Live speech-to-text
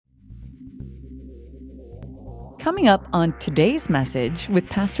Coming up on today's message with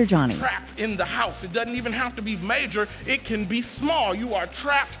Pastor Johnny. Trapped in the house. It doesn't even have to be major. It can be small. You are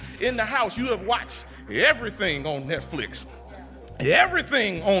trapped in the house. You have watched everything on Netflix,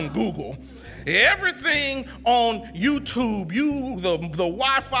 everything on Google, everything on YouTube. The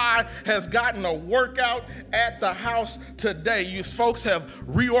Wi-Fi has gotten a workout at the house today. You folks have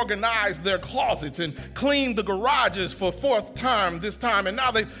reorganized their closets and cleaned the garages for fourth time this time, and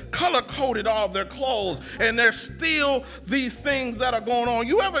now they've color-coded all their clothes, and there's still these things that are going on.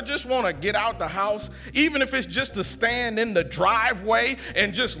 You ever just want to get out the house, even if it's just to stand in the driveway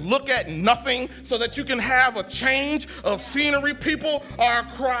and just look at nothing so that you can have a change of scenery? People are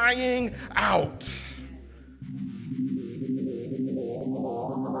crying out.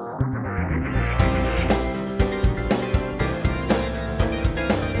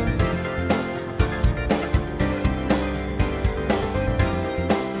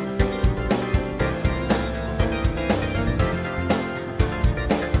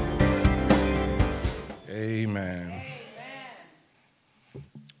 Amen.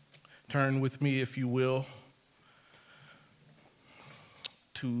 Turn with me, if you will,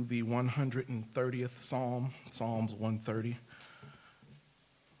 to the 130th Psalm, Psalms 130.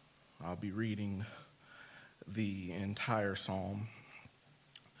 I'll be reading the entire psalm.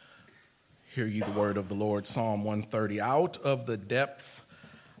 Hear ye the word of the Lord, Psalm 130. Out of the depths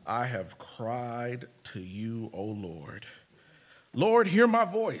I have cried to you, O Lord. Lord, hear my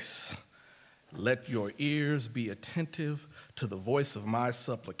voice. Let your ears be attentive to the voice of my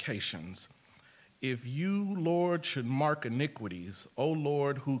supplications. If you, Lord, should mark iniquities, O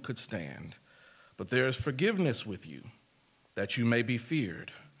Lord, who could stand? But there is forgiveness with you, that you may be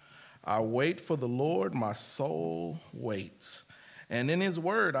feared. I wait for the Lord, my soul waits, and in his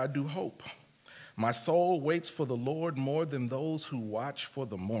word I do hope. My soul waits for the Lord more than those who watch for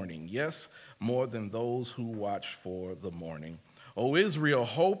the morning. Yes, more than those who watch for the morning. O Israel,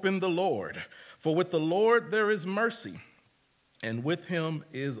 hope in the Lord, for with the Lord there is mercy, and with him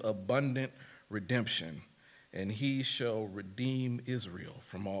is abundant redemption, and he shall redeem Israel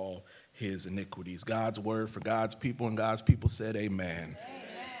from all his iniquities. God's word for God's people, and God's people said amen. Amen.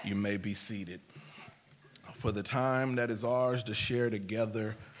 You may be seated. For the time that is ours to share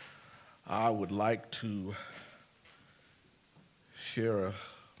together, I would like to share a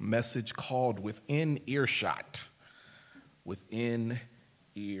message called Within Earshot. Within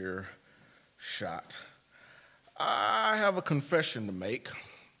Earshot. I have a confession to make.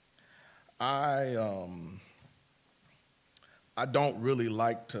 I don't really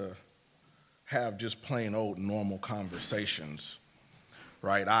like to have just plain old normal conversations,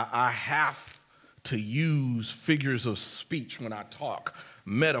 right? I have to use figures of speech when I talk,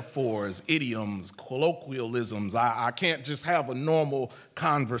 metaphors, idioms, colloquialisms. I can't just have a normal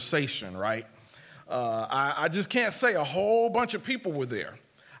conversation, right? I just can't say a whole bunch of people were there.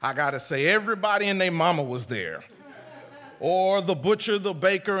 I got to say everybody and their mama was there. Or the butcher, the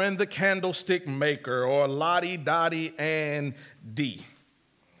baker, and the candlestick maker, or Lottie, Dottie, and Dee.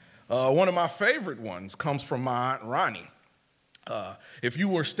 One of my favorite ones comes from my Aunt Ronnie. If you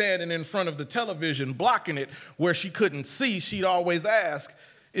were standing in front of the television blocking it where she couldn't see, she'd always ask,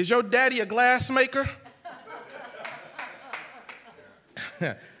 "Is your daddy a glass maker?"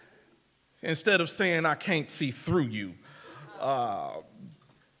 Instead of saying, "I can't see through you."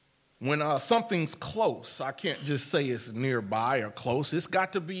 When something's close, I can't just say it's nearby or close. It's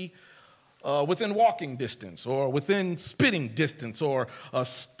got to be within walking distance, or within spitting distance, or a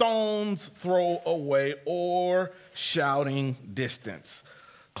stone's throw away, or shouting distance.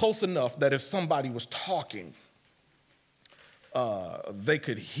 Close enough that if somebody was talking, they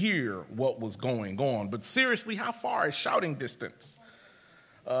could hear what was going on. But seriously, how far is shouting distance?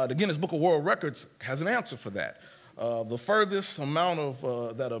 The Guinness Book of World Records has an answer for that. The furthest amount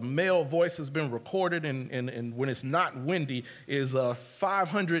of that a male voice has been recorded and when it's not windy is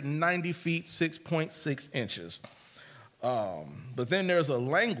 590 feet, 6.6 inches. But then there's a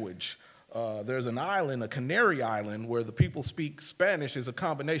language. There's an island, a Canary Island, where the people speak Spanish. Is a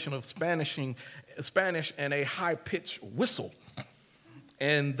combination of Spanish and a high-pitched whistle.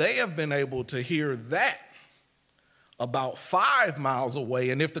 And they have been able to hear that about 5 miles away,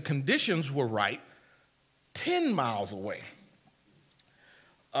 and if the conditions were right, 10 miles away.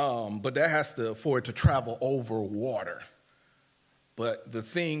 But that has to, for it to travel over water. But the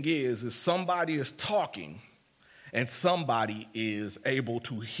thing is somebody is talking and somebody is able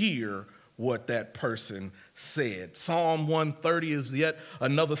to hear what that person said. Psalm 130 is yet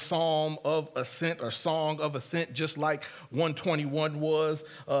another psalm of ascent, or song of ascent, just like 121 was.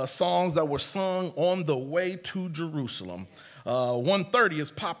 Songs that were sung on the way to Jerusalem. 130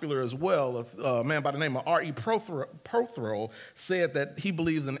 is popular as well. A man by the name of R.E. Prothero said that he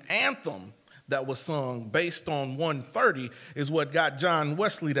believes an anthem that was sung based on 130 is what got John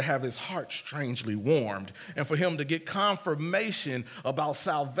Wesley to have his heart strangely warmed and for him to get confirmation about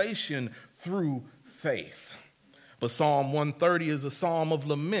salvation through faith. But Psalm 130 is a psalm of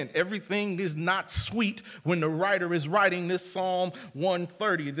lament. Everything is not sweet when the writer is writing this Psalm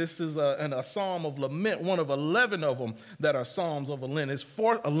 130. This is a psalm of lament, one of 11 of them that are psalms of lament. It's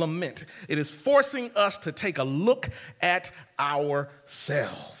for a lament. It is forcing us to take a look at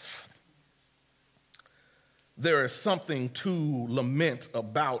ourselves. There is something to lament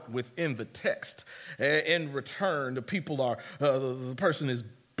about within the text. In return, the person is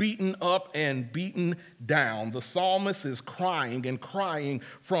beaten up and beaten down. The psalmist is crying and crying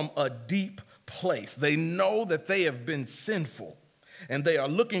from a deep place. They know that they have been sinful, and they are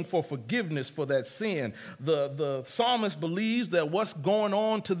looking for forgiveness for that sin. The psalmist believes that what's going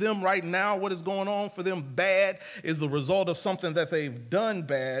on to them right now, what is going on for them bad, is the result of something that they've done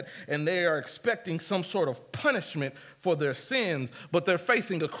bad, and they are expecting some sort of punishment for their sins, but they're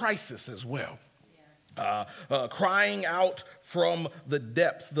facing a crisis as well. Crying out from the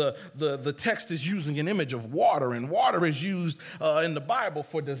depths. The text is using an image of water, and water is used in the Bible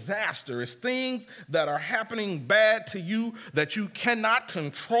for disaster. It's things that are happening bad to you that you cannot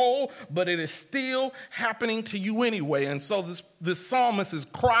control, but it is still happening to you anyway. And so this psalmist is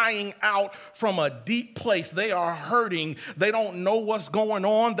crying out from a deep place. They are hurting. They don't know what's going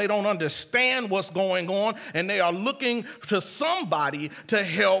on. They don't understand what's going on, and they are looking to somebody to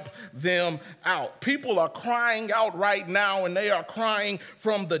help them out. People are crying out right now, and they are crying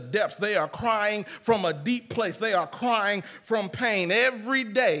from the depths. They are crying from a deep place. They are crying from pain. Every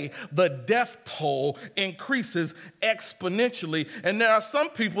day, the death toll increases exponentially, and there are some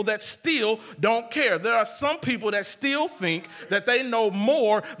people that still don't care. There are some people that still think that they know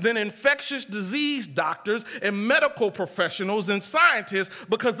more than infectious disease doctors and medical professionals and scientists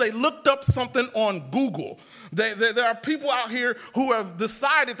because they looked up something on Google. There are people out here who have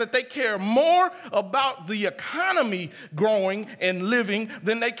decided that they care more about the economy growing and living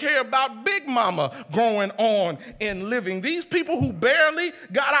than they care about Big Mama growing on and living. These people who barely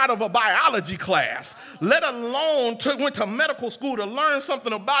got out of a biology class, let alone went to medical school to learn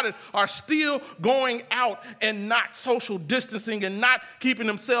something about it, are still going out and not social distancing and not keeping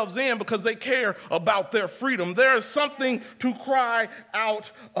themselves in because they care about their freedom. There is something to cry out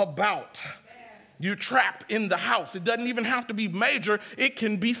about. You're trapped in the house. It doesn't even have to be major. It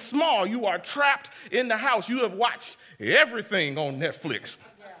can be small. You are trapped in the house. You have watched everything on Netflix,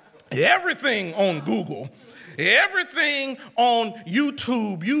 everything on Google, everything on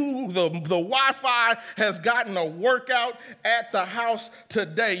YouTube. The Wi-Fi has gotten a workout at the house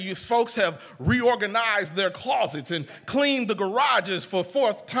today. You folks have reorganized their closets and cleaned the garages for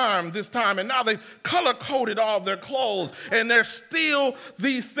fourth time this time, and now they've color-coded all their clothes, and there's still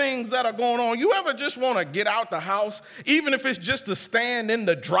these things that are going on. You ever just want to get out the house, even if it's just to stand in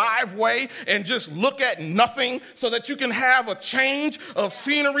the driveway and just look at nothing so that you can have a change of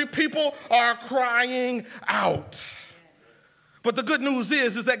scenery? People are crying out. But the good news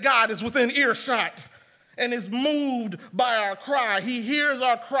is that God is within earshot and is moved by our cry. He hears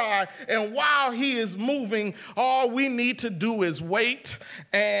our cry, and while he is moving, all we need to do is wait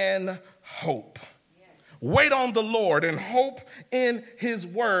and hope. Wait on the Lord and hope in his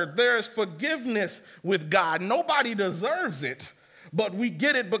word. There is forgiveness with God. Nobody deserves it, but we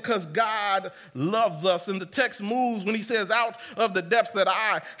get it because God loves us. And the text moves when he says, out of the depths that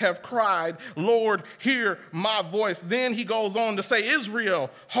I have cried, Lord, hear my voice. Then he goes on to say, Israel,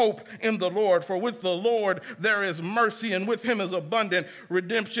 hope in the Lord. For with the Lord there is mercy, and with him is abundant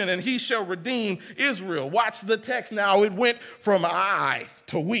redemption, and he shall redeem Israel. Watch the text now. It went from I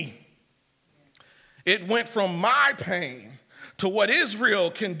to we. It went from my pain to what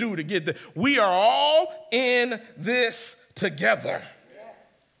Israel can do to get there. We are all in this together.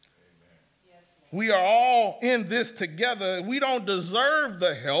 We are all in this together. We don't deserve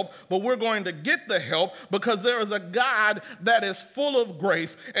the help, but we're going to get the help because there is a God that is full of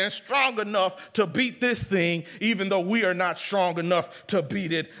grace and strong enough to beat this thing, even though we are not strong enough to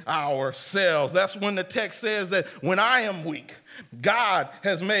beat it ourselves. That's when the text says that when I am weak, God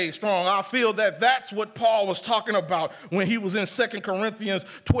has made strong. I feel that that's what Paul was talking about when he was in 2 Corinthians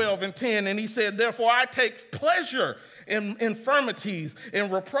 12:10, and he said, therefore I take pleasure in infirmities, in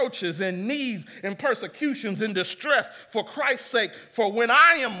reproaches, in needs, in persecutions, in distress for Christ's sake. For when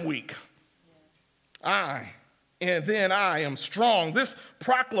I am weak, I and then I am strong. This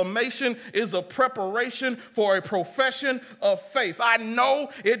proclamation is a preparation for a profession of faith. I know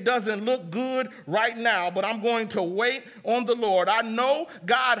it doesn't look good right now, but I'm going to wait on the Lord. I know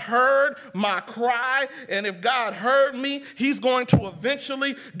God heard my cry, and if God heard me, he's going to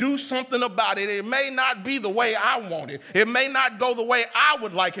eventually do something about it. It may not be the way I want it. It may not go the way I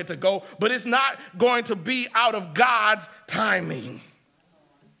would like it to go, but it's not going to be out of God's timing.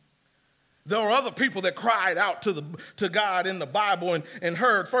 There are other people that cried out to God in the Bible and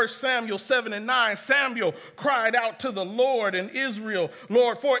heard. 1 Samuel 7:9, Samuel cried out to the Lord and Israel,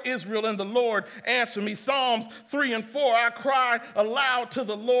 Lord, for Israel, and the Lord answered me. Psalms 3:4, I cry aloud to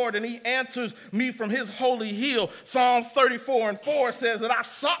the Lord, and he answers me from his holy hill. Psalms 34:4 says that I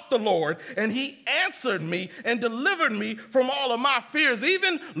sought the Lord, and he answered me and delivered me from all of my fears.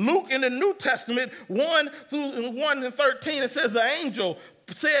 Even Luke in the New Testament, 1:13, it says the angel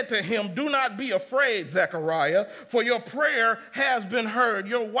said to him, do not be afraid, Zechariah, for your prayer has been heard.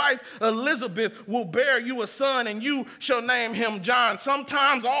 Your wife Elizabeth will bear you a son, and you shall name him John.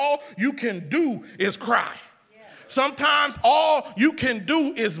 Sometimes all you can do is cry. Sometimes all you can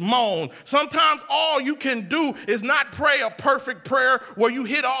do is moan. Sometimes all you can do is not pray a perfect prayer where you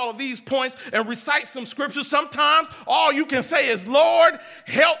hit all of these points and recite some scriptures. Sometimes all you can say is, Lord,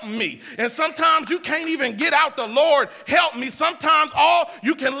 help me. And sometimes you can't even get out the Lord, help me. Sometimes all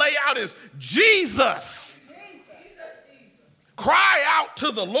you can lay out is Jesus. Cry out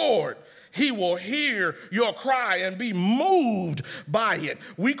to the Lord. He will hear your cry and be moved by it.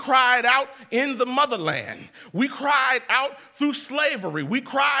 We cried out in the motherland. We cried out through slavery. We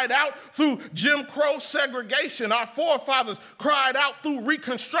cried out through Jim Crow segregation. Our forefathers cried out through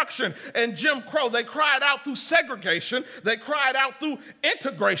Reconstruction and Jim Crow. They cried out through segregation. They cried out through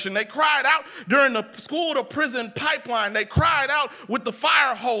integration. They cried out during the school to prison pipeline. They cried out with the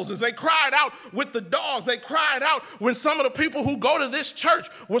fire hoses. They cried out with the dogs. They cried out when some of the people who go to this church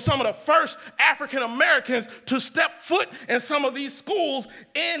were some of the first African Americans to step foot in some of these schools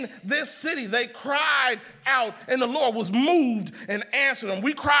in this city. They cried out, and the Lord was moved and answered them.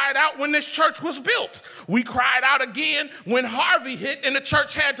 We cried out when this church was built. We cried out again when Harvey hit and the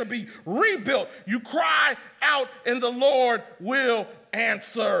church had to be rebuilt. You cry out, and the Lord will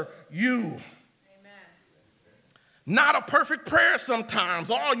answer you. Not a perfect prayer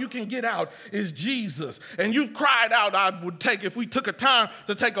sometimes. All you can get out is Jesus. And you've cried out, if we took a time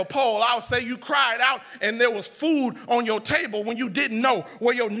to take a poll, I would say you cried out and there was food on your table when you didn't know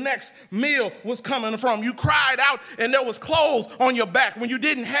where your next meal was coming from. You cried out and there was clothes on your back when you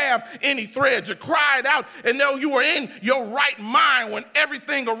didn't have any threads. You cried out and now you were in your right mind when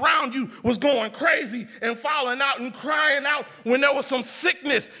everything around you was going crazy and falling out, and crying out when there was some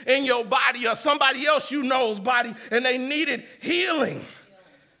sickness in your body or somebody else you know's body and they needed healing.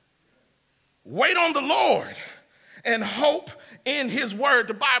 Wait on the Lord and hope in his word.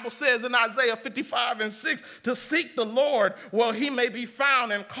 The Bible says in Isaiah 55:6 to seek the Lord while he may be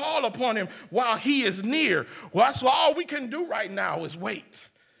found and call upon him while he is near. Well, that's all we can do right now is wait.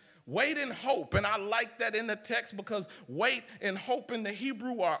 Wait and hope. And I like that in the text because wait and hope in the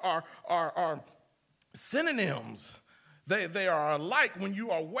Hebrew are synonyms. They are alike. When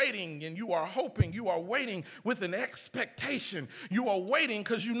you are waiting and you are hoping, you are waiting with an expectation. You are waiting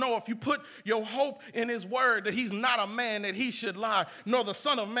because you know if you put your hope in his word that he's not a man that he should lie, nor the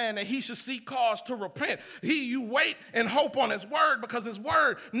son of man that he should seek cause to repent. You wait and hope on his word because his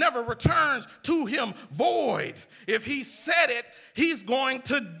word never returns to him void. If he said it, he's going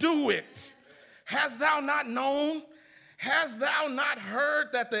to do it. Hast thou not known? Hast thou not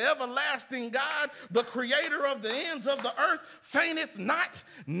heard that the everlasting God, the creator of the ends of the earth, fainteth not,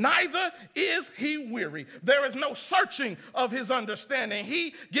 neither is he weary. There is no searching of his understanding.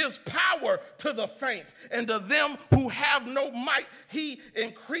 He gives power to the faint, and to them who have no might, he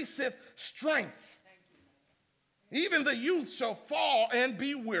increaseth strength. Even the youth shall fall and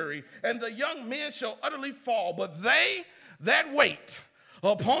be weary, and the young men shall utterly fall. But they that wait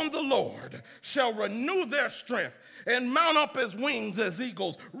upon the Lord shall renew their strength, and mount up as wings as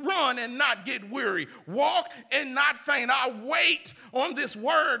eagles, run and not get weary, walk and not faint. I wait on this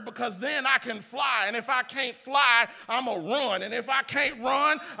word because then I can fly. And if I can't fly, I'm going to run. And if I can't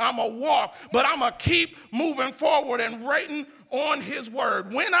run, I'm going to walk. But I'm going to keep moving forward and waiting on his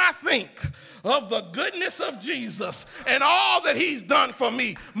word. When I think of the goodness of Jesus and all that he's done for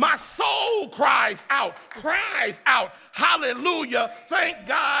me, my soul cries out, hallelujah, thank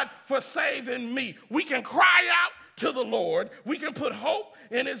God for saving me. We can cry out to the Lord. We can put hope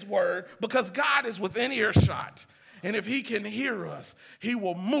in his word because God is within earshot. And if he can hear us, he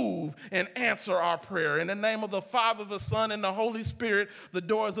will move and answer our prayer. In the name of the Father, the Son, and the Holy Spirit, the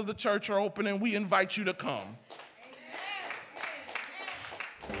doors of the church are open and we invite you to come.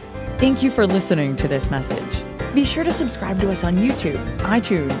 Thank you for listening to this message. Be sure to subscribe to us on YouTube,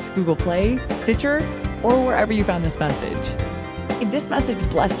 iTunes, Google Play, Stitcher, or wherever you found this message. If this message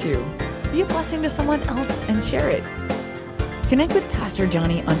blessed you, be a blessing to someone else and share it. Connect with Pastor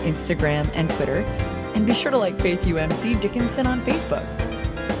Johnny on Instagram and Twitter, and be sure to like Faith UMC Dickinson on Facebook.